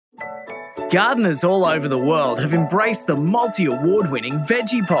Gardeners all over the world have embraced the multi-award-winning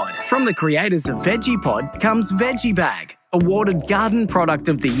Vegepod. From the creators of Vegepod comes Vegebag, awarded Garden Product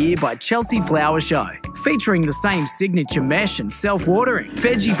of the Year by Chelsea Flower Show. Featuring the same signature mesh and self-watering,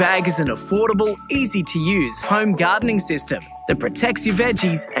 Vegebag is an affordable, easy-to-use home gardening system that protects your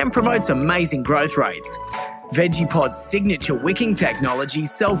veggies and promotes amazing growth rates. Vegepod's signature wicking technology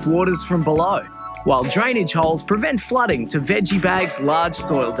self-waters from below, while drainage holes prevent flooding to Vegebag's large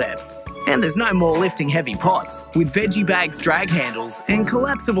soil depth. And there's no more lifting heavy pots, with Vegebag's drag handles and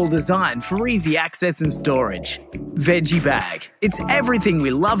collapsible design for easy access and storage. Vegebag. It's everything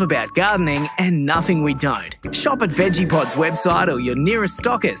we love about gardening and nothing we don't. Shop at Vegepod's website or your nearest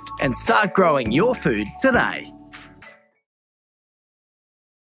stockist and start growing your food today.